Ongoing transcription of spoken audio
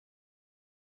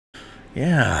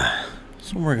Yeah,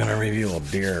 so we're gonna review a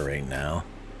beer right now.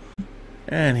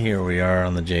 And here we are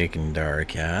on the Jake and Dara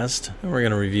cast, and we're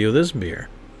gonna review this beer.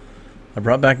 I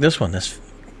brought back this one, this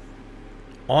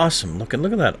awesome looking,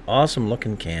 look at that awesome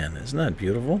looking can. Isn't that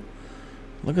beautiful?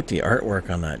 Look at the artwork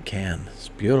on that can. It's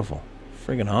beautiful.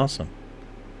 Friggin' awesome.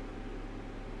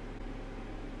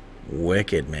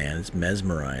 Wicked, man. It's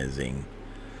mesmerizing.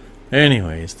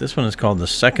 Anyways, this one is called The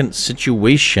Second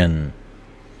Situation.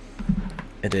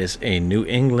 It is a New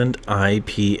England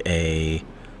IPA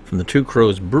from the Two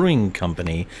Crows Brewing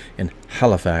Company in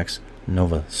Halifax,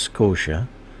 Nova Scotia.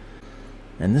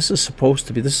 And this is supposed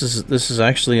to be, this is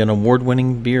actually an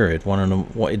award-winning beer.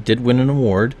 It did win an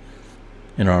award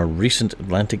in our recent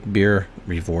Atlantic Beer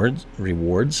Rewards.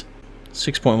 6.1%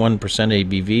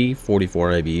 ABV,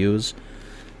 44 IBUs,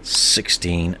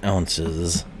 16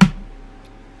 ounces.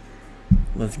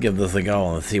 Let's give this a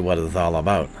go and see what it's all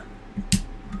about.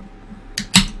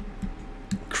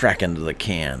 Crack into the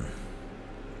can.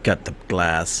 Got the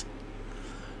glass.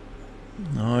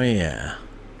 Oh yeah.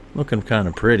 Looking kind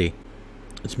of pretty.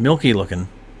 It's milky looking.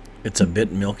 It's a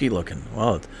bit milky looking.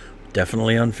 Well, it's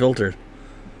definitely unfiltered.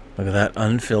 Look at that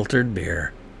unfiltered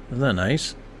beer. Isn't that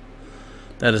nice?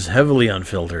 That is heavily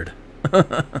unfiltered.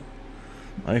 I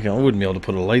wouldn't be able to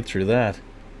put a light through that.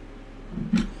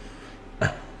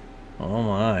 Oh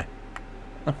my.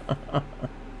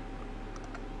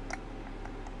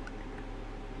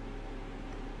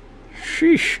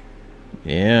 Sheesh.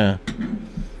 Yeah.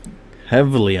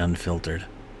 Heavily unfiltered.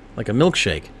 Like a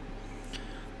milkshake.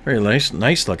 Very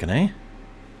nice looking, eh?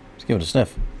 Let's give it a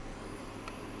sniff.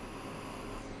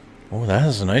 Oh, that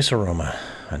has a nice aroma.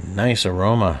 A nice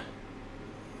aroma.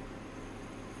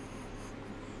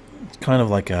 It's kind of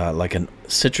like a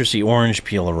citrusy orange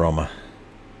peel aroma.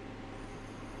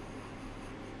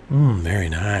 Very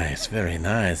nice. Very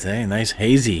nice, eh? Nice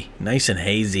hazy. Nice and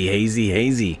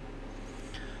hazy.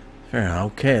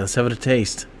 Okay, let's have it a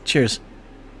taste. Cheers.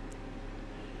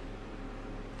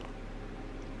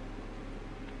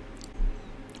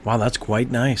 Wow, that's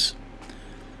quite nice.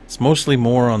 It's mostly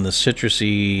more on the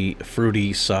citrusy,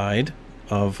 fruity side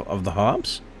of the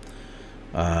hops.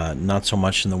 Not so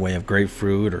much in the way of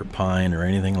grapefruit or pine or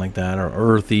anything like that, or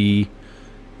earthy.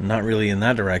 Not really in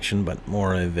that direction, but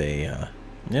more of a,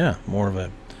 more of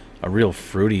a real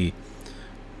fruity.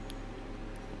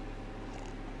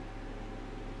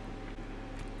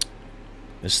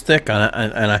 It's thick, and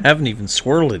I haven't even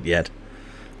swirled it yet.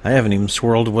 I haven't even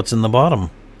swirled what's in the bottom.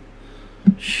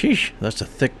 Sheesh, that's a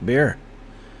thick beer.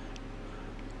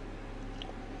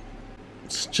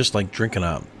 It's just like drinking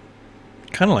kind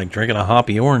of like drinking a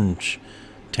hoppy orange,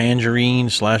 tangerine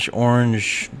 /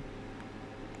 orange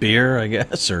beer, I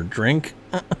guess, or drink.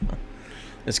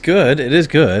 It's good. It is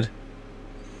good.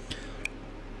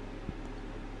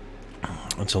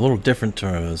 It's a little different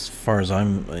as far as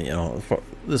I'm,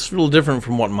 it's a little different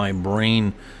from what my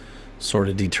brain sort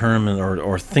of determines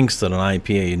or thinks that an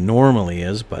IPA normally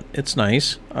is, but it's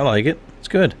nice. I like it. It's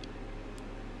good.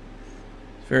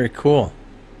 It's very cool.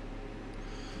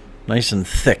 Nice and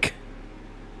thick.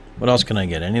 What else can I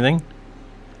get? Anything?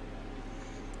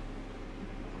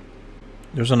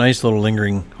 There's a nice little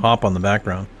lingering hop on the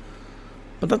background.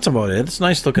 But that's about it. It's a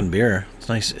nice looking beer. It's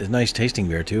a nice tasting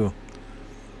beer too.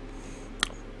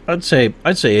 I'd say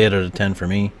 8 out of 10 for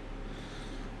me.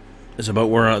 It's about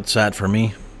where it's at for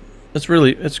me.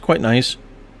 It's quite nice.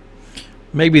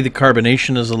 Maybe the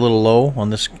carbonation is a little low on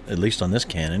this, at least on this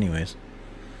can anyways.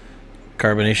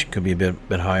 Carbonation could be a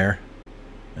bit higher.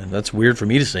 And that's weird for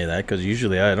me to say that, because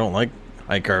usually I don't like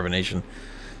high carbonation.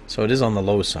 So it is on the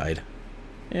low side.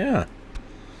 Yeah.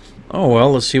 Oh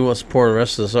well, let's pour the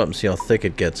rest of this up and see how thick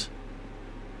it gets.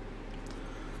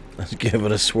 Let's give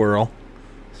it a swirl.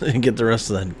 And get the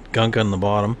rest of that gunk on the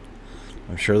bottom.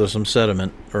 I'm sure there's some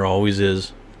sediment. There always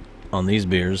is on these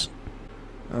beers.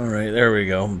 Alright, there we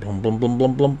go. Blum, blum, blum,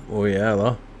 blum, blum. Oh yeah,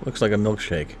 though. Looks like a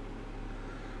milkshake.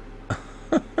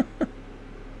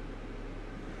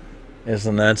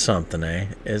 Isn't that something, eh?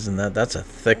 That's a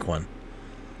thick one.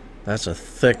 That's a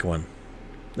thick one.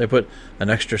 They put an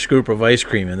extra scoop of ice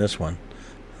cream in this one.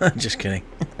 Just kidding.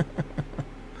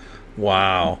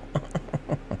 Wow.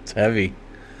 It's heavy.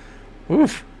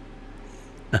 Oof.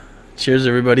 Cheers,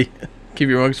 everybody. Keep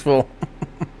your mugs full.